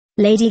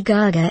Lady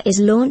Gaga is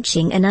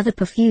launching another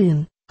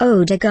perfume,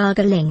 Eau de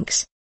Gaga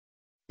links.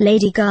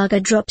 Lady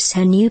Gaga drops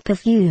her new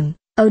perfume,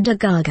 Eau de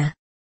Gaga.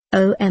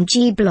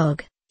 OMG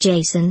blog,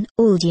 Jason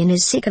Aldean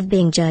is sick of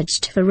being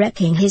judged for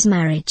wrecking his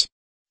marriage.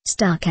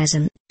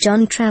 Sarcasm,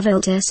 John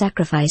Travolta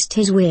sacrificed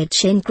his weird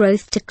chin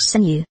growth to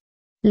Xenu.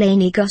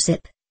 Lainey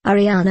gossip,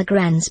 Ariana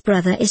Grande's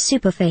brother is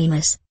super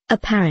famous,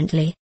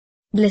 apparently.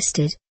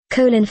 Blistered,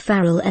 Colin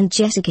Farrell and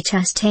Jessica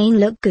Chastain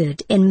look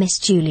good in Miss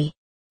Julie.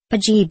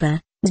 Pajiba,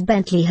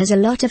 Bentley has a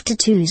lot of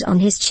tattoos on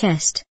his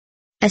chest.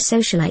 A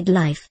socialite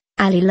life,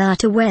 Ali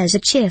Lata wears a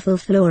cheerful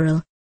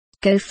floral.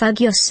 Go fug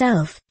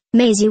yourself,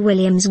 Maisie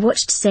Williams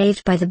watched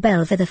Saved by the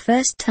Bell for the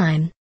first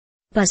time.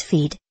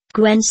 BuzzFeed,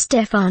 Gwen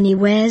Stefani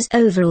wears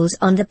overalls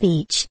on the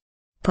beach.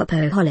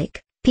 Popoholic,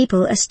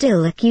 people are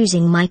still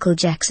accusing Michael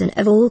Jackson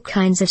of all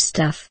kinds of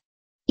stuff.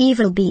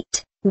 Evil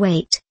Beat,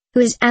 wait, who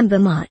is Amber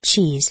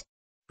Marchese?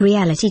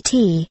 Reality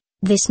T,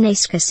 this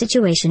Nazca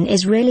situation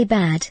is really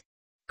bad.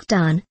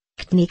 Ktan,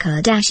 Kourtney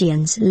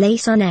Kardashian's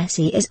lace on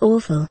Essie is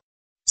awful.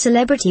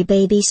 Celebrity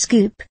baby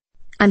scoop.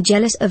 I'm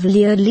jealous of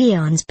Leo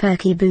Leon's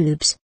perky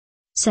boobs.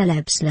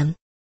 Celebslam,